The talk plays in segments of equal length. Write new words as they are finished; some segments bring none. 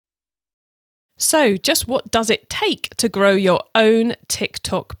So, just what does it take to grow your own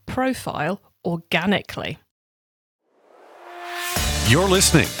TikTok profile organically? You're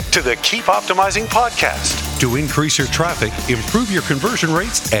listening to the Keep Optimizing podcast to increase your traffic, improve your conversion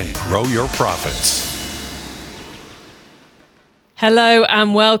rates, and grow your profits. Hello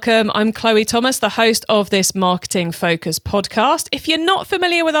and welcome. I'm Chloe Thomas, the host of this Marketing Focus podcast. If you're not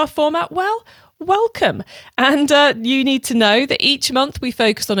familiar with our format, well, welcome. And you need to know that each month we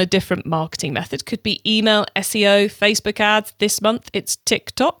focus on a different marketing method. Could be email, SEO, Facebook ads. This month it's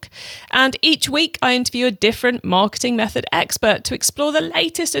TikTok. And each week I interview a different marketing method expert to explore the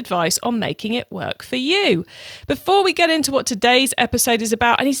latest advice on making it work for you. Before we get into what today's episode is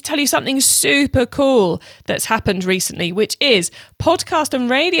about, I need to tell you something super cool that's happened recently, which is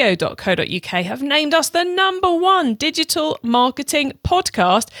podcastandradio.co.uk have named us the #1 digital marketing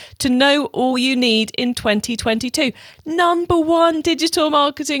podcast to know all you need in 2022. #1 digital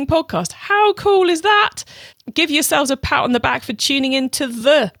marketing podcast. How cool is that? Give yourselves a pat on the back for tuning in to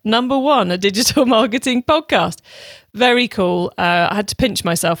the #1 digital marketing podcast. Very cool. I had to pinch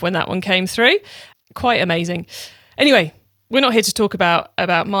myself when that one came through. Quite amazing. Anyway, we're not here to talk about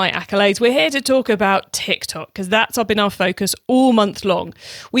my accolades. We're here to talk about TikTok because that's been our focus all month long.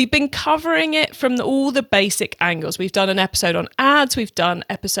 We've been covering it from all the basic angles. We've done an episode on ads. We've done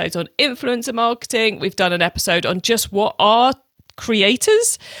episodes on influencer marketing. We've done an episode on just what are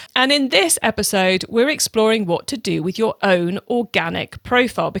creators. And in this episode, we're exploring what to do with your own organic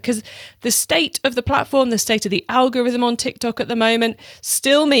profile because the state of the platform, the state of the algorithm on TikTok at the moment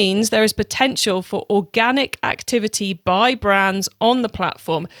still means there is potential for organic activity by brands on the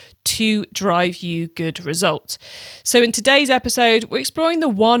platform to drive you good results. So in today's episode, we're exploring the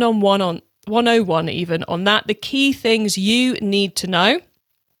 101 even on that, the key things you need to know,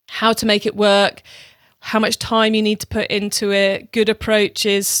 how to make it work, how much time you need to put into it, good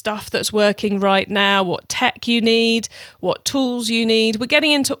approaches, stuff that's working right now, what tech you need, what tools you need. We're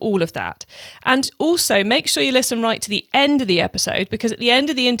getting into all of that. And also make sure you listen right to the end of the episode because at the end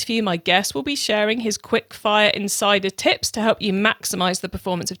of the interview, my guest will be sharing his quick-fire insider tips to help you maximize the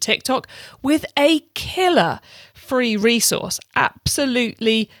performance of TikTok with a killer free resource.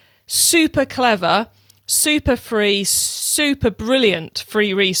 Absolutely super clever, super free, super brilliant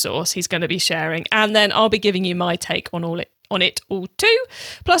free resource he's going to be sharing. And then I'll be giving you my take on it all too,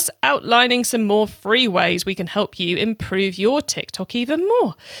 plus outlining some more free ways we can help you improve your TikTok even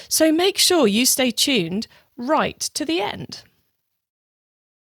more. So make sure you stay tuned right to the end.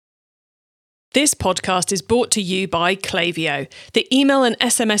 This podcast is brought to you by Klaviyo, the email and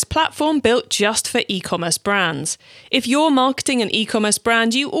SMS platform built just for e-commerce brands. If you're marketing an e-commerce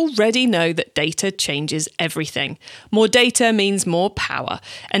brand, you already know that data changes everything. More data means more power.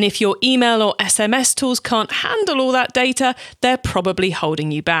 And if your email or SMS tools can't handle all that data, they're probably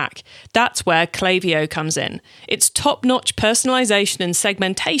holding you back. That's where Klaviyo comes in. Its top-notch personalization and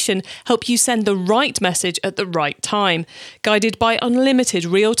segmentation help you send the right message at the right time, guided by unlimited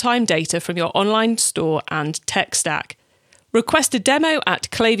real-time data from your online store and tech stack. Request a demo at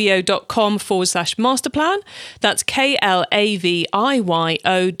klaviyo.com/masterplan. That's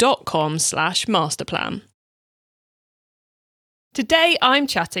KLAVIYO.com/masterplan. Today, I'm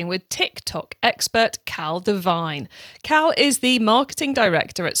chatting with TikTok expert Cal Devine. Cal is the marketing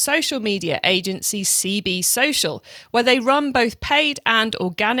director at social media agency CB Social, where they run both paid and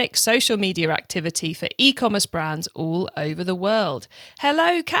organic social media activity for e-commerce brands all over the world.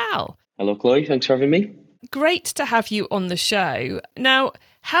 Hello, Cal. Hello, Chloe. Thanks for having me. Great to have you on the show. Now,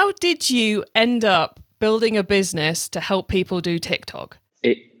 how did you end up building a business to help people do TikTok?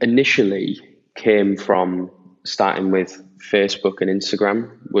 It initially came from starting with Facebook and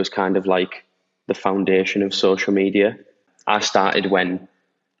Instagram was kind of like the foundation of social media. I started when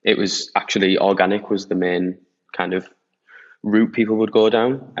it was actually organic was the main kind of route people would go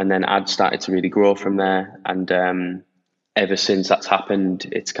down. And then ads started to really grow from there. And ever since that's happened,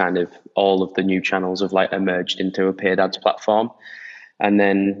 it's kind of all of the new channels have like emerged into a paid ads platform. And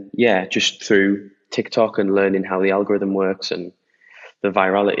then, yeah, just through TikTok and learning how the algorithm works and the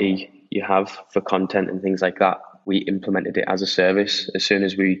virality you have for content and things like that, we implemented it as a service as soon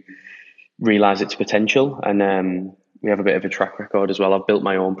as we realized its potential. And we have a bit of a track record as well. I've built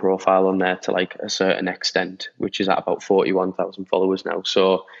my own profile on there to like a certain extent, which is at about 41,000 followers now.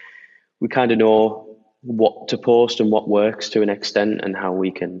 So we kind of know what to post and what works to an extent and how we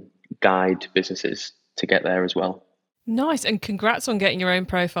can guide businesses to get there as well. Nice. And congrats on getting your own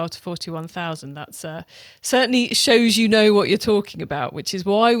profile to 41,000. That's certainly shows you know what you're talking about, which is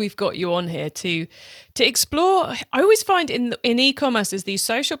why we've got you on here to explore. I always find in e-commerce as these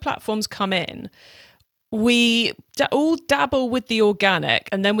social platforms come in, we all dabble with the organic,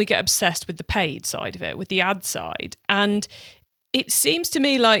 and then we get obsessed with the paid side of it, with the ad side. And it seems to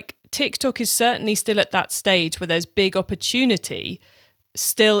me like TikTok is certainly still at that stage where there's big opportunity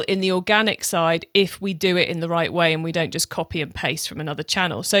still in the organic side if we do it in the right way and we don't just copy and paste from another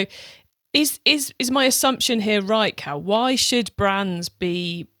channel. So is my assumption here right, Cal? Why should brands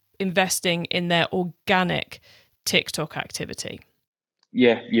be investing in their organic TikTok activity?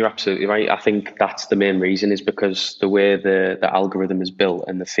 Yeah, you're absolutely right. I think that's the main reason, is because the way the algorithm is built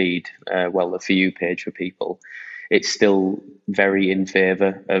and the feed, the For You page for people, it's still very in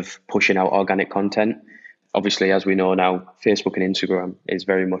favor of pushing out organic content. Obviously, as we know now, Facebook and Instagram is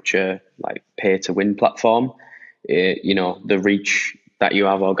very much a pay to win platform. The reach that you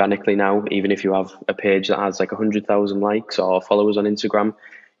have organically now, even if you have a page that has 100,000 likes or followers on Instagram,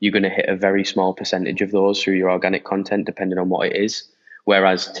 you're going to hit a very small percentage of those through your organic content, depending on what it is.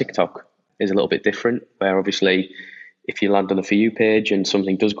 Whereas TikTok is a little bit different, where obviously if you land on the For You page and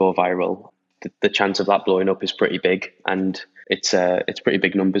something does go viral, the chance of that blowing up is pretty big, and it's pretty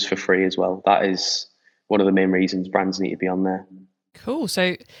big numbers for free as well. That is one of the main reasons brands need to be on there. Cool.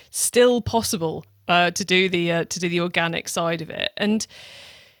 So still possible to do the organic side of it. And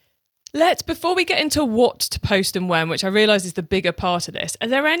before we get into what to post and when, which I realise is the bigger part of this, are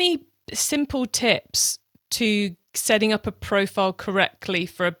there any simple tips to setting up a profile correctly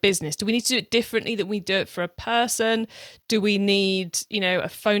for a business? Do we need to do it differently than we do it for a person? Do we need, a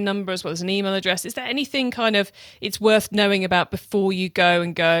phone number as well as an email address? Is there anything it's worth knowing about before you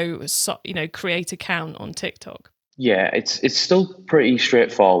go create account on TikTok? Yeah, it's still pretty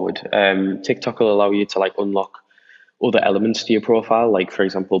straightforward. TikTok will allow you to unlock other elements to your profile. Like, for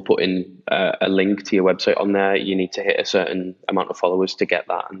example, putting a link to your website on there. You need to hit a certain amount of followers to get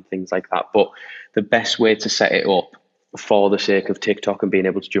that and things like that. But the best way to set it up for the sake of TikTok and being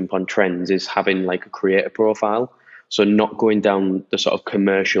able to jump on trends is having a creator profile. So not going down the sort of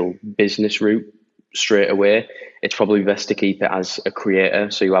commercial business route straight away. It's probably best to keep it as a creator,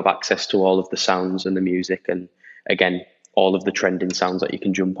 so you have access to all of the sounds and the music, and again, all of the trending sounds that you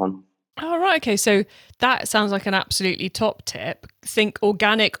can jump on. Oh, right. Okay. So that sounds like an absolutely top tip. Think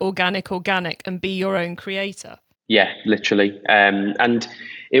organic, and be your own creator. Yeah, literally. And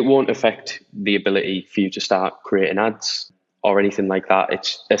it won't affect the ability for you to start creating ads or anything like that.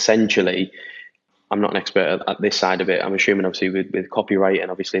 It's essentially, I'm not an expert at this side of it. I'm assuming obviously with copyright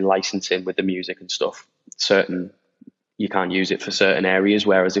and obviously licensing with the music and stuff, you can't use it for certain areas.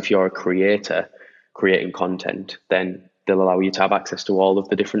 Whereas if you're a creator creating content, then they'll allow you to have access to all of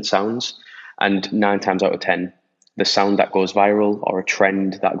the different sounds. And 9 times out of 10, the sound that goes viral or a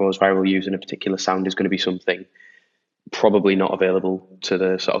trend that goes viral using a particular sound is going to be something probably not available to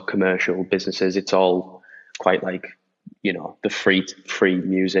the sort of commercial businesses. It's all quite the free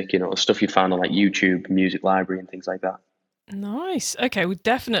music, stuff you'd find on YouTube, Music Library and things like that. Nice. Okay, well,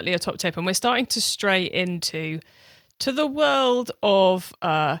 definitely a top tip. And we're starting to stray into the world of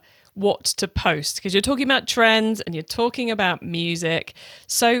what to post, because you're talking about trends and you're talking about music.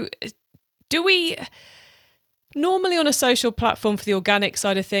 So do we normally on a social platform for the organic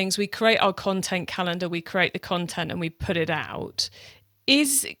side of things, we create our content calendar, we create the content and we put it out.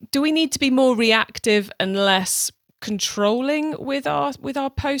 Do we need to be more reactive and less controlling with our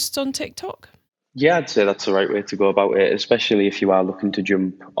posts on TikTok? Yeah, I'd say that's the right way to go about it, especially if you are looking to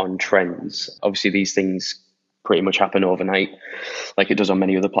jump on trends. Obviously, these things pretty much happen overnight, like it does on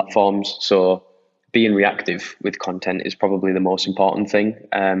many other platforms. So being reactive with content is probably the most important thing.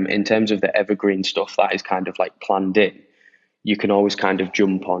 In terms of the evergreen stuff that is kind of planned in, you can always kind of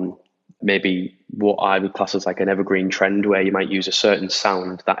jump on maybe what I would class as an evergreen trend, where you might use a certain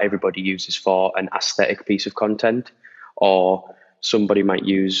sound that everybody uses for an aesthetic piece of content, or somebody might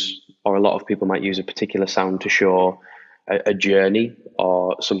use, or a lot of people might use a particular sound to show a journey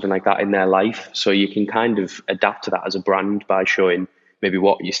or something like that in their life. So you can kind of adapt to that as a brand by showing maybe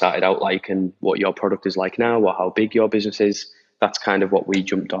what you started out like and what your product is like now, or how big your business is. That's kind of what we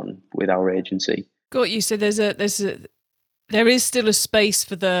jumped on with our agency. Got you. So there is still a space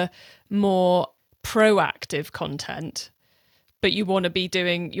for the more proactive content, but you want to be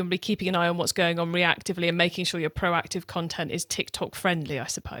keeping an eye on what's going on reactively and making sure your proactive content is TikTok friendly, I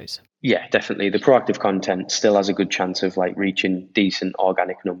suppose. Yeah, definitely. The proactive content still has a good chance of reaching decent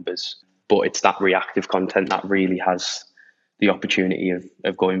organic numbers, but it's that reactive content that really has the opportunity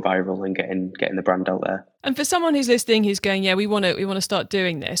of going viral and getting the brand out there. And for someone who's listening, who's going, yeah, we want to start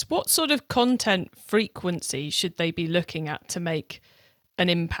doing this, what sort of content frequency should they be looking at to make an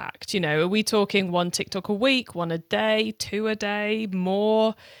impact? Are we talking 1 TikTok a week, 1 a day, 2 a day,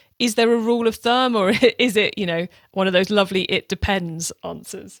 more? Is there a rule of thumb, or is it, one of those lovely "it depends"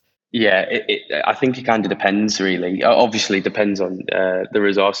 answers? Yeah, I think it kind of depends, really. Obviously, it depends on the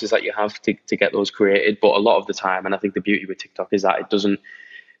resources that you have to get those created. But a lot of the time, and I think the beauty with TikTok is that it doesn't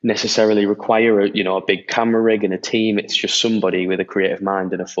necessarily require a big camera rig and a team. It's just somebody with a creative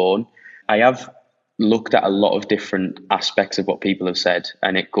mind and a phone. I have looked at a lot of different aspects of what people have said,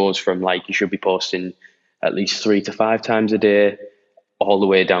 and it goes from like you should be posting at least 3 to 5 times a day, all the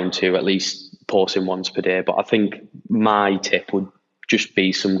way down to at least posting once per day. But I think my tip would just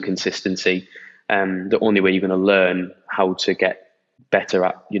be some consistency. The only way you're going to learn how to get better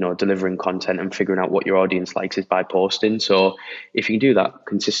at delivering content and figuring out what your audience likes is by posting. So if you can do that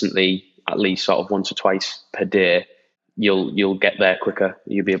consistently, at least sort of once or twice per day, you'll get there quicker.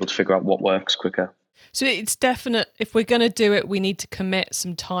 You'll be able to figure out what works quicker. So it's definite. If we're going to do it, we need to commit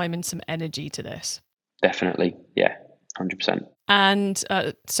some time and some energy to this. Definitely, yeah, 100%. And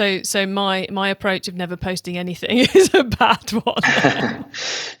so my approach of never posting anything is a bad one.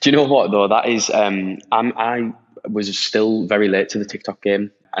 Do you know what though? That is, I was still very late to the TikTok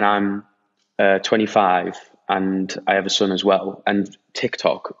game, and I'm 25, and I have a son as well. And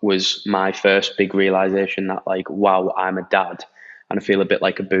TikTok was my first big realization that like, wow, I'm a dad, and I feel a bit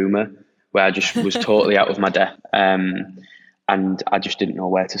like a boomer, where I just was totally out of my depth, and I just didn't know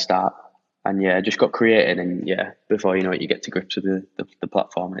where to start. And yeah, I just got created, and yeah, before you know it, you get to grips with the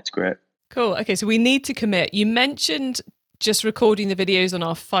platform, and it's great. Cool. Okay, so we need to commit. You mentioned just recording the videos on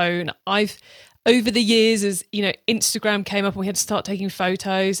our phone. Over the years, as Instagram came up and we had to start taking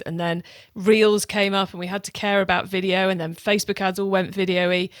photos, and then Reels came up and we had to care about video, and then Facebook ads all went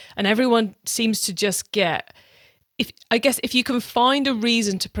video-y, and everyone seems to just get... If you can find a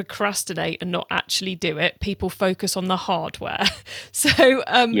reason to procrastinate and not actually do it, people focus on the hardware. So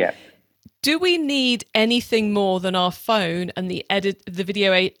yeah. Do we need anything more than our phone and the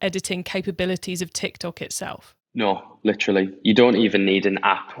video editing capabilities of TikTok itself? No, literally. You don't even need an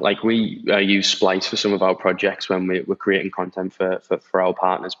app. Like we use Splice for some of our projects when we're creating content for our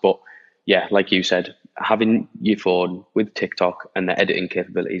partners. But yeah, like you said, having your phone with TikTok and the editing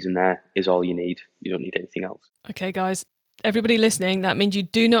capabilities in there is all you need. You don't need anything else. Okay, guys. Everybody listening, that means you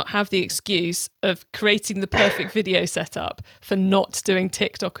do not have the excuse of creating the perfect video setup for not doing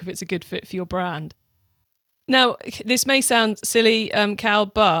TikTok if it's a good fit for your brand. Now, this may sound silly, Cal,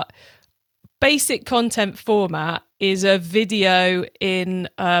 but basic content format is a video in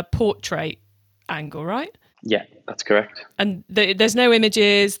a portrait angle, right? Yeah, that's correct. And there's no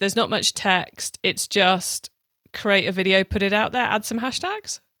images, there's not much text. It's just create a video, put it out there, add some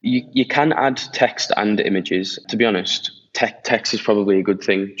hashtags? You can add text and images. To be honest, text is probably a good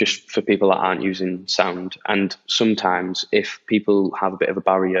thing just for people that aren't using sound. And sometimes if people have a bit of a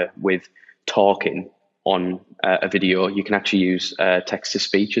barrier with talking on a video, you can actually use text to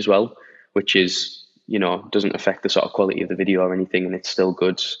speech as well, which is, doesn't affect the sort of quality of the video or anything, and it's still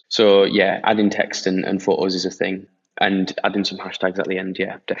good. So yeah, adding text and photos is a thing, and adding some hashtags at the end,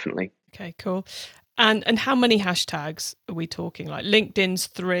 yeah, definitely. Okay, cool. And how many hashtags are we talking? Like LinkedIn's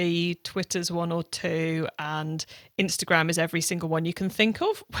 3, Twitter's 1 or 2, and Instagram is every single one you can think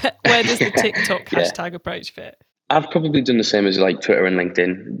of? Where does the TikTok hashtag approach fit? I've probably done the same as like Twitter and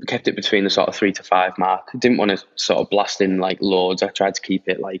LinkedIn, kept it between the sort of 3 to 5 mark. Didn't want to sort of blast in like loads. I tried to keep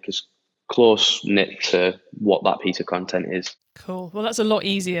it like as close knit to what that piece of content is. Cool. Well, that's a lot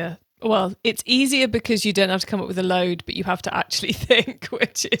easier. Well, it's easier because you don't have to come up with a load, but you have to actually think,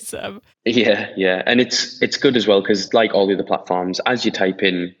 which is... Yeah. And it's good as well because like all the other platforms, as you type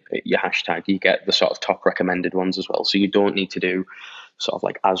in your hashtag, you get the sort of top recommended ones as well. So you don't need to do sort of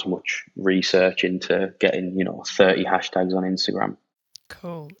like as much research into getting, 30 hashtags on Instagram.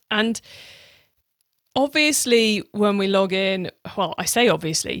 Cool. And obviously when we log in, well, I say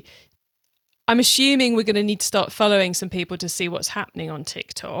obviously, I'm assuming we're going to need to start following some people to see what's happening on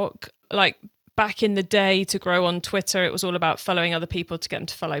TikTok. Like back in the day to grow on Twitter, it was all about following other people to get them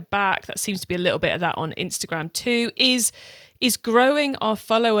to follow back. That seems to be a little bit of that on Instagram too. Is growing our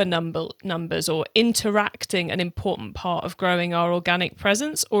follower numbers or interacting an important part of growing our organic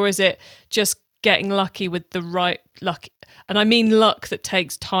presence? Or is it just getting lucky with the right luck? And I mean luck that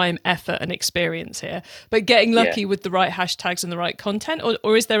takes time, effort and experience here, but getting lucky with the right hashtags and the right content,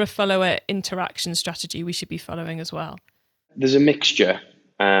 or is there a follower interaction strategy we should be following as well? There's a mixture.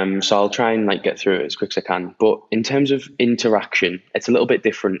 So I'll try and like get through it as quick as I can. But in terms of interaction, it's a little bit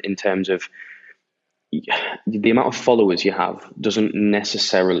different in terms of the amount of followers you have doesn't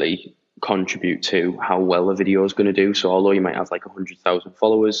necessarily contribute to how well a video is going to do. So although you might have like 100,000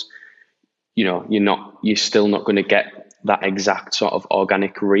 followers, you're still not going to get that exact sort of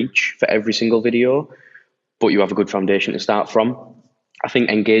organic reach for every single video, but you have a good foundation to start from. I think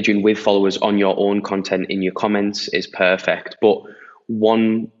engaging with followers on your own content in your comments is perfect. But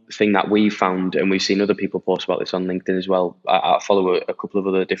one thing that we found, and we've seen other people post about this on LinkedIn as well. I follow a couple of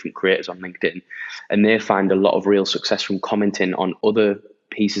other different creators on LinkedIn, and they find a lot of real success from commenting on other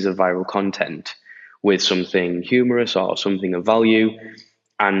pieces of viral content with something humorous or something of value.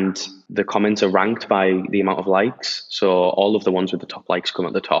 And the comments are ranked by the amount of likes. So all of the ones with the top likes come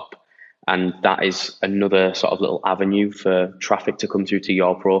at the top. And that is another sort of little avenue for traffic to come through to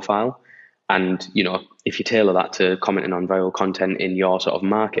your profile. And, if you tailor that to commenting on viral content in your sort of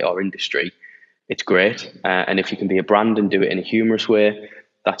market or industry, it's great. And if you can be a brand and do it in a humorous way,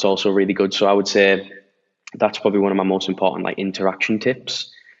 that's also really good. So I would say that's probably one of my most important interaction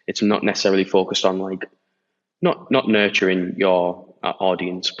tips. It's not necessarily focused on not nurturing your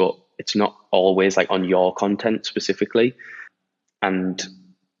audience, but it's not always on your content specifically. And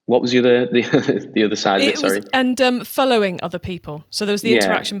what was the other side of it? Sorry. And following other people. So there was the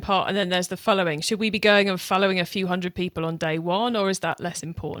interaction part, and then there's the following. Should we be going and following a few hundred people on day one, or is that less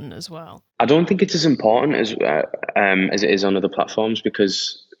important as well? I don't think it's as important as it is on other platforms,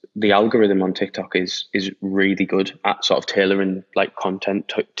 because the algorithm on TikTok is really good at sort of tailoring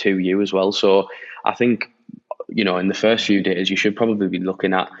content to you as well. So I think, in the first few days, you should probably be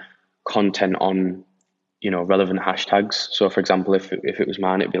looking at content on, relevant hashtags. So for example, if it was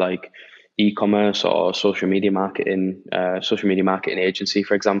mine, it'd be e-commerce or social media marketing agency,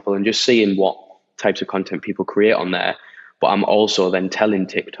 for example, and just seeing what types of content people create on there. But I'm also then telling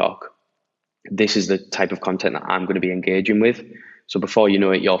TikTok, this is the type of content that I'm going to be engaging with. So before you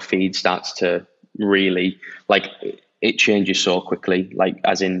know it, your feed starts to really it changes so quickly,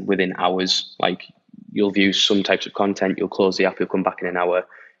 as in within hours. You'll view some types of content, you'll close the app, you'll come back in an hour,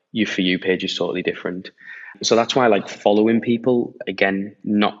 your For You page is totally different. So that's why following people, again,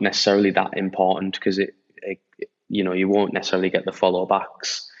 not necessarily that important, because you won't necessarily get the follow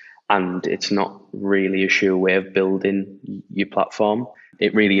backs, and it's not really a sure way of building your platform.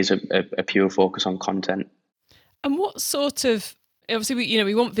 It really is a pure focus on content. And what sort of, obviously,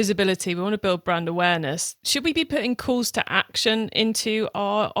 we want visibility, we want to build brand awareness. Should we be putting calls to action into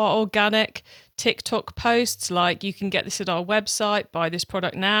our organic TikTok posts, you can get this at our website, buy this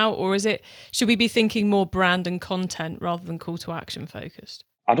product now, or should we be thinking more brand and content rather than call to action focused?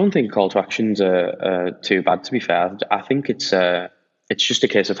 I don't think call to actions are too bad, to be fair. I think it's just a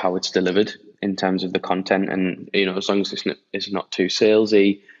case of how it's delivered in terms of the content, and as long as it's not too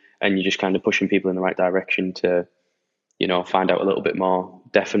salesy and you're just kind of pushing people in the right direction to find out a little bit more.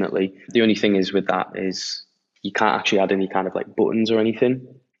 Definitely. The only thing is with that is you can't actually add any kind of buttons or anything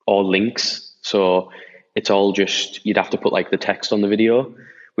or links. So it's all just, you'd have to put the text on the video,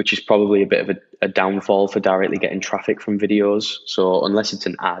 which is probably a bit of a downfall for directly getting traffic from videos. So unless it's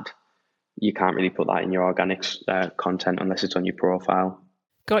an ad, you can't really put that in your organic content unless it's on your profile.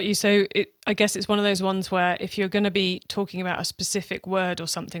 Got you. So I guess it's one of those ones where if you're going to be talking about a specific word or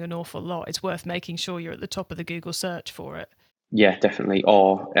something an awful lot, it's worth making sure you're at the top of the Google search for it. Yeah, definitely.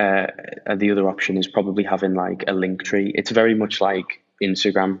 Or the other option is probably having a link tree. It's very much like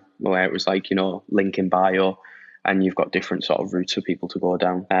Instagram, where it was link in bio, and you've got different sort of routes for people to go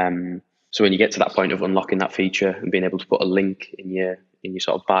down. So when you get to that point of unlocking that feature and being able to put a link in your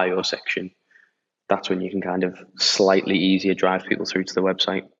sort of bio section, that's when you can kind of slightly easier drive people through to the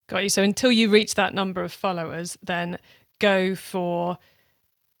website. Got you. So until you reach that number of followers, then go for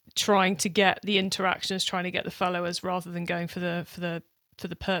trying to get the interactions, trying to get the followers, rather than going for the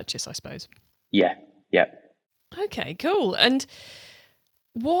purchase, I suppose. Yeah. Okay, cool. And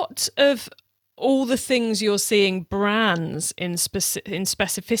what of all the things you're seeing brands in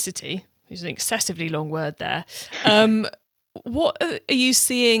specificity, is an excessively long word there, what are you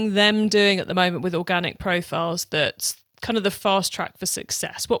seeing them doing at the moment with organic profiles that's kind of the fast track for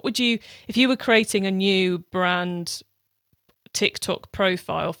success? What would you, if you were creating a new brand TikTok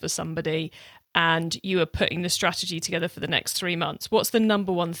profile for somebody and you were putting the strategy together for the next 3 months, what's the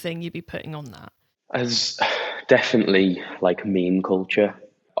number one thing you'd be putting on that? As definitely meme culture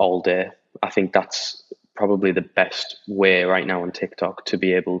all day. I think that's probably the best way right now on TikTok to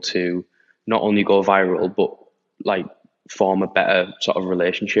be able to not only go viral, but form a better sort of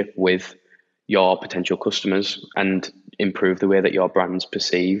relationship with your potential customers and improve the way that your brand's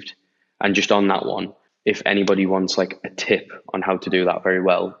perceived. And just on that one, if anybody wants a tip on how to do that very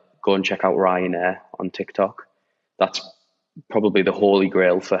well, go and check out Ryanair on TikTok. That's probably the holy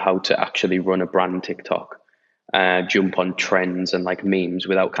grail for how to actually run a brand TikTok. Jump on trends and memes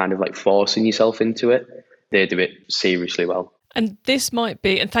without kind of forcing yourself into it. They do it seriously well. And this might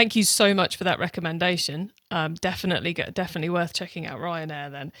be, and thank you so much for that recommendation. Definitely worth checking out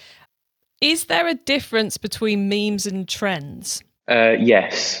Ryanair then. Is there a difference between memes and trends?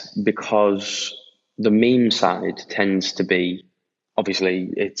 Yes, because the meme side tends to be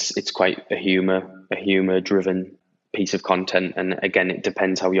obviously it's quite a humor driven piece of content, and again, it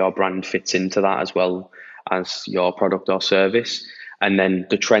depends how your brand fits into that as well as your product or service. And then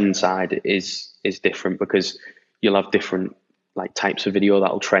the trend side is different because you'll have different like types of video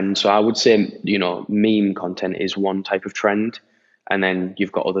that'll trend. So I would say, meme content is one type of trend, and then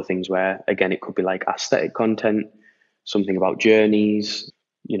you've got other things where again it could be like aesthetic content, something about journeys,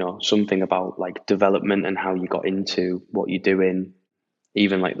 something about like development and how you got into what you're doing,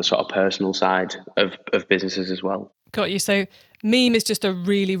 even like the sort of personal side of businesses as well. Got you. So meme is just a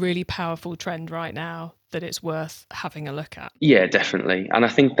really, really powerful trend right now that it's worth having a look at. Yeah, definitely. And I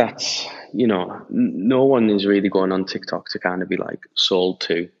think that's, no one is really going on TikTok to kind of be like sold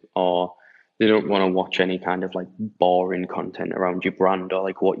to, or they don't want to watch any kind of like boring content around your brand or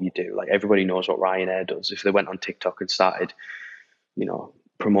like what you do. Like everybody knows what Ryanair does. If they went on TikTok and started,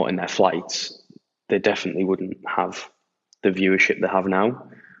 promoting their flights, they definitely wouldn't have the viewership they have now.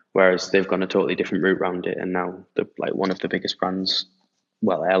 Whereas they've gone a totally different route around it, and now they're like one of the biggest brands,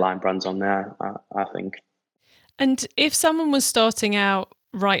 well, airline brands on there, I think. And if someone was starting out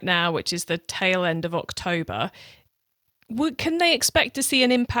right now, which is the tail end of October, can they expect to see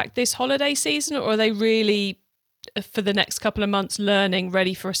an impact this holiday season, or are they really, for the next couple of months, learning,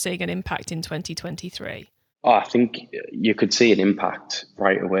 ready for seeing an impact in 2023? Oh, I think you could see an impact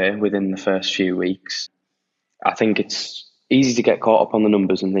right away within the first few weeks. I think it's easy to get caught up on the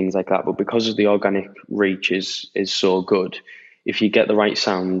numbers and things like that, but because of the organic reach is so good, if you get the right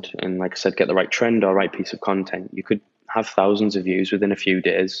sound and, like I said, get the right trend or right piece of content, you could have thousands of views within a few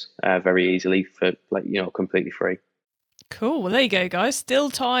days very easily for completely free. Cool. Well, there you go, guys. Still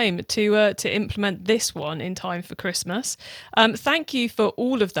time to implement this one in time for Christmas. Thank you for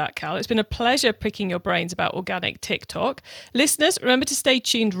all of that, Cal. It's been a pleasure picking your brains about organic TikTok. Listeners, remember to stay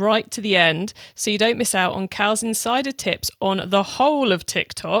tuned right to the end so you don't miss out on Cal's insider tips on the whole of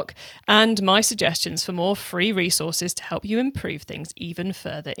TikTok and my suggestions for more free resources to help you improve things even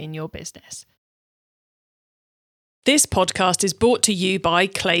further in your business. This podcast is brought to you by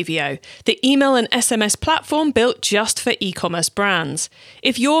Klaviyo, the email and SMS platform built just for e-commerce brands.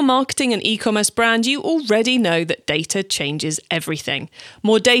 If you're marketing an e-commerce brand, you already know that data changes everything.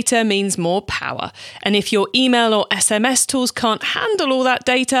 More data means more power. And if your email or SMS tools can't handle all that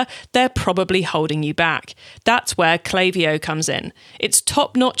data, they're probably holding you back. That's where Klaviyo comes in. Its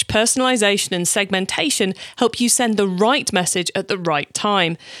top-notch personalization and segmentation help you send the right message at the right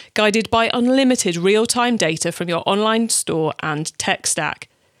time, guided by unlimited real-time data from your online store and tech stack.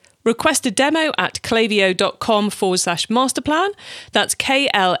 Request a demo at klaviyo.com/masterplan. That's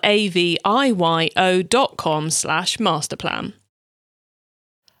KLAVIYO.com/masterplan.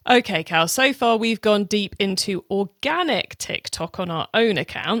 Okay, Cal, so far we've gone deep into organic TikTok on our own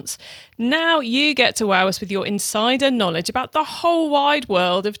accounts. Now you get to wow us with your insider knowledge about the whole wide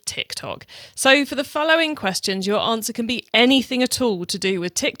world of TikTok. So for the following questions, your answer can be anything at all to do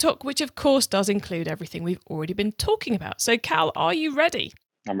with TikTok, which of course does include everything we've already been talking about. So Cal, are you ready?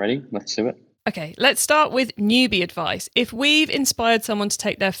 I'm ready. Let's do it. Okay, let's start with newbie advice. If we've inspired someone to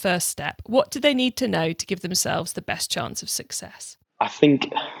take their first step, what do they need to know to give themselves the best chance of success? I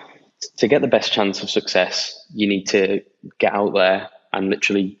think to get the best chance of success, you need to get out there and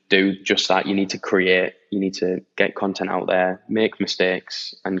literally do just that. You need to create, you need to get content out there, make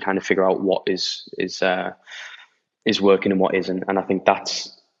mistakes, and kind of figure out what is working and what isn't. And I think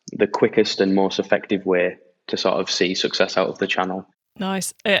that's the quickest and most effective way to sort of see success out of the channel.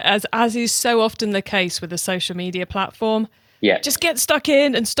 Nice. As is so often the case with a social media platform, just get stuck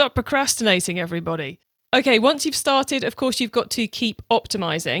in and stop procrastinating, everybody. Okay, once you've started, of course, you've got to keep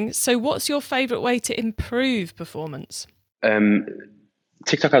optimizing. So what's your favorite way to improve performance?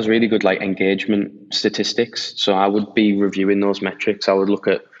 TikTok has really good engagement statistics. So I would be reviewing those metrics. I would look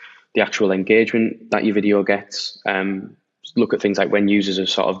at the actual engagement that your video gets. Look at things like when users are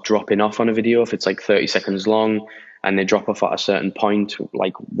sort of dropping off on a video. If it's 30 seconds long and they drop off at a certain point,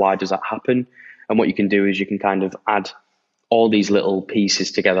 why does that happen? And what you can do is you can kind of add all these little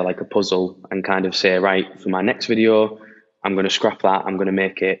pieces together like a puzzle and kind of say, right, for my next video, I'm going to scrap that. I'm going to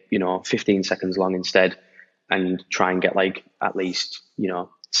make it, 15 seconds long instead, and try and get at least,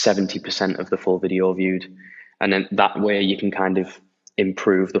 70% of the full video viewed. And then that way you can kind of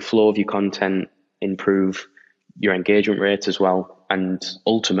improve the flow of your content, improve your engagement rates as well, and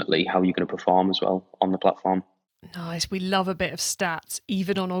ultimately how you're going to perform as well on the platform. Nice. We love a bit of stats,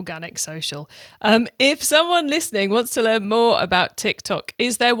 even on organic social. If someone listening wants to learn more about TikTok,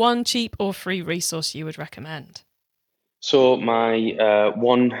 is there one cheap or free resource you would recommend? So my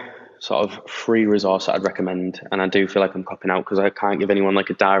one sort of free resource that I'd recommend, and I do feel like I'm copping out because I can't give anyone a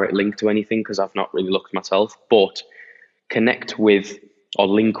direct link to anything because I've not really looked myself, but connect with or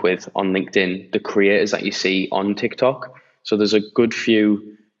link with on LinkedIn the creators that you see on TikTok. So there's a good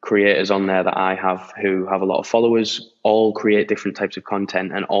few creators on there that I have who have a lot of followers, all create different types of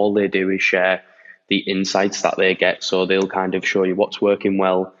content, and all they do is share the insights that they get. So they'll kind of show you what's working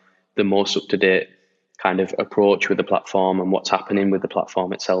well, the most up-to-date kind of approach with the platform and what's happening with the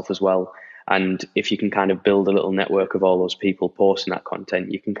platform itself as well. And if you can kind of build a little network of all those people posting that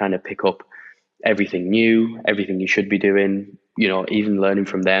content, you can kind of pick up everything new, everything you should be doing, even learning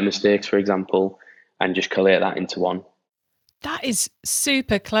from their mistakes, for example, and just collate that into one. That is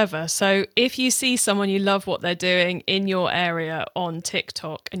super clever. So if you see someone you love what they're doing in your area on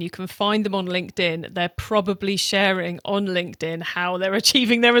TikTok and you can find them on LinkedIn, they're probably sharing on LinkedIn how they're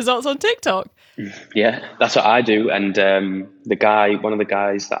achieving their results on TikTok. Yeah, that's what I do. And one of the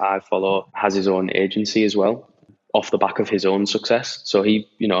guys that I follow has his own agency as well, off the back of his own success. So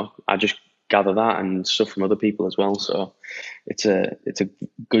I just gather that and stuff from other people as well. So it's a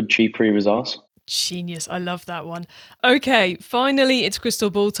good, cheap free resource. Genius. I love that one. Okay, finally, it's crystal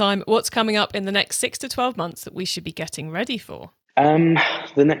ball time. What's coming up in the next 6 to 12 months that we should be getting ready for?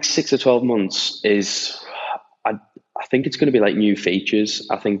 The next 6 to 12 months is, I think it's going to be like new features.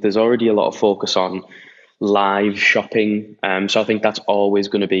 I think there's already a lot of focus on live shopping. So I think that's always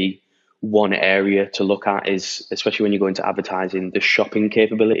going to be one area to look at, is especially when you go into advertising, the shopping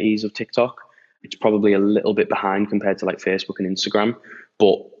capabilities of TikTok. It's probably a little bit behind compared to like Facebook and Instagram,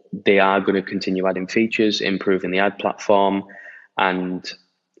 but they are going to continue adding features, improving the ad platform, and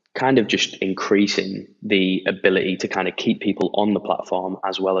kind of just increasing the ability to kind of keep people on the platform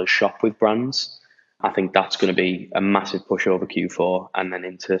as well as shop with brands. I think that's going to be a massive push over Q4 and then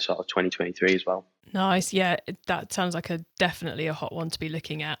into sort of 2023 as well. Nice. Yeah, that sounds like definitely a hot one to be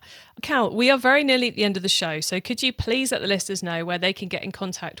looking at. Cal, we are very nearly at the end of the show. So could you please let the listeners know where they can get in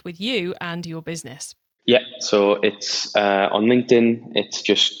contact with you and your business? Yeah, so it's on LinkedIn, it's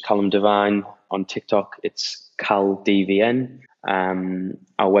just Callum Devine. On TikTok, it's CalDVN.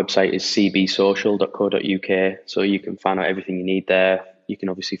 Our website is cbsocial.co.uk, so you can find out everything you need there. You can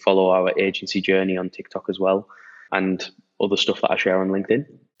obviously follow our agency journey on TikTok as well, and other stuff that I share on LinkedIn.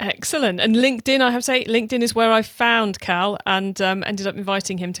 Excellent. And LinkedIn, I have to say, LinkedIn is where I found Cal and ended up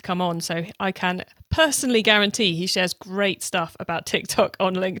inviting him to come on. So I can personally guarantee he shares great stuff about TikTok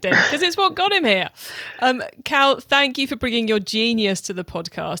on LinkedIn because it's what got him here. Cal, thank you for bringing your genius to the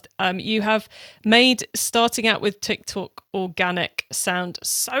podcast. You have made starting out with TikTok organic sound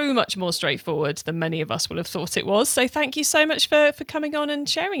so much more straightforward than many of us will have thought it was. So thank you so much for coming on and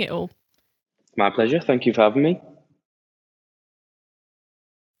sharing it all. My pleasure. Thank you for having me.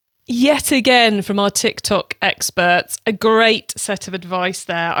 Yet again from our TikTok experts, a great set of advice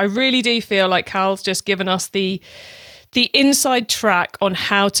there. I really do feel like Cal's just given us the inside track on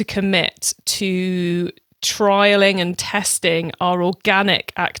how to commit to trialing and testing our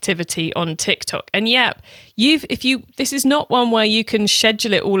organic activity on TikTok. And yep, this is not one where you can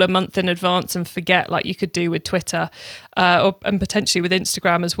schedule it all a month in advance and forget like you could do with Twitter and potentially with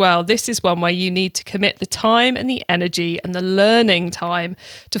Instagram as well. This is one where you need to commit the time and the energy and the learning time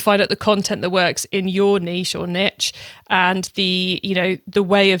to find out the content that works in your niche or niche and the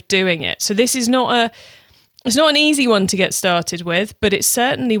way of doing it. So this is it's not an easy one to get started with, but it's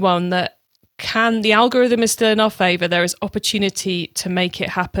certainly one that the algorithm is still in our favor. There is opportunity to make it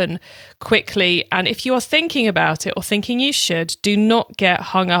happen quickly. And if you are thinking about it or thinking you should, do not get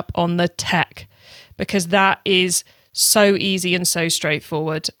hung up on the tech because that is so easy and so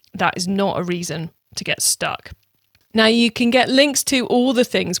straightforward. That is not a reason to get stuck. Now, you can get links to all the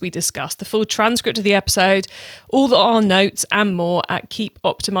things we discussed, the full transcript of the episode, all our notes and more at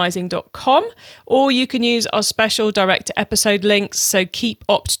keepoptimizing.com, or you can use our special direct to episode links, so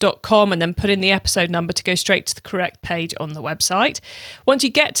keepopt.com, and then put in the episode number to go straight to the correct page on the website. Once you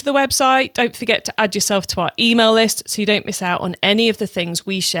get to the website, don't forget to add yourself to our email list so you don't miss out on any of the things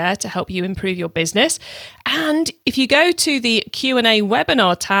we share to help you improve your business. And if you go to the Q&A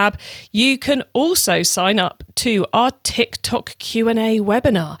webinar tab, you can also sign up to our TikTok Q&A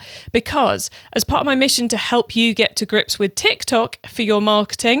webinar, because as part of my mission to help you get to grips with TikTok for your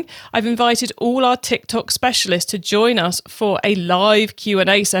marketing, I've invited all our TikTok specialists to join us for a live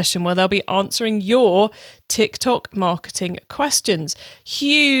Q&A session where they'll be answering your TikTok marketing questions.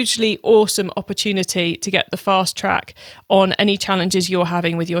 Hugely awesome opportunity to get the fast track on any challenges you're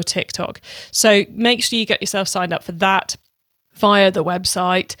having with your TikTok. So make sure you get yourself signed up for that via the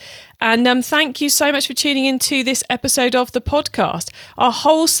website. And thank you so much for tuning into this episode of the podcast. Our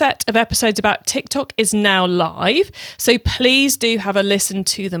whole set of episodes about TikTok is now live, so please do have a listen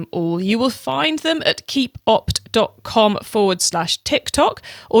to them all. You will find them at keepopt.com. keepup.com/TikTok,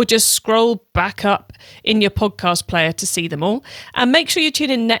 or just scroll back up in your podcast player to see them all. And make sure you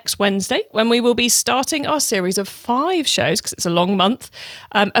tune in next Wednesday when we will be starting our series of 5 shows, because it's a long month,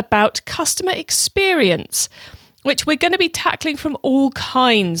 about customer experience, which we're going to be tackling from all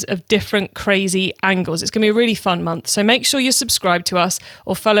kinds of different crazy angles. It's going to be a really fun month. So make sure you're subscribed to us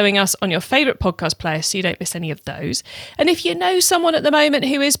or following us on your favourite podcast player so you don't miss any of those. And if you know someone at the moment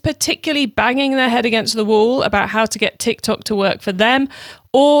who is particularly banging their head against the wall about how to get TikTok to work for them,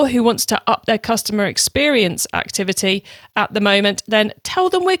 or who wants to up their customer experience activity at the moment, then tell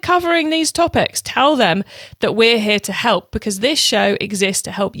them we're covering these topics. Tell them that we're here to help, because this show exists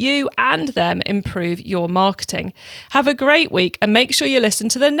to help you and them improve your marketing. Have a great week, and make sure you listen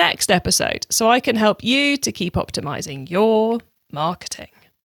to the next episode so I can help you to keep optimizing your marketing.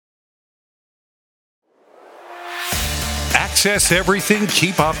 Access everything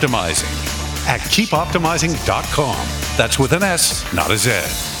Keep Optimizing at keepoptimizing.com. That's with an S, not a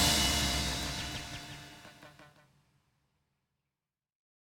Z.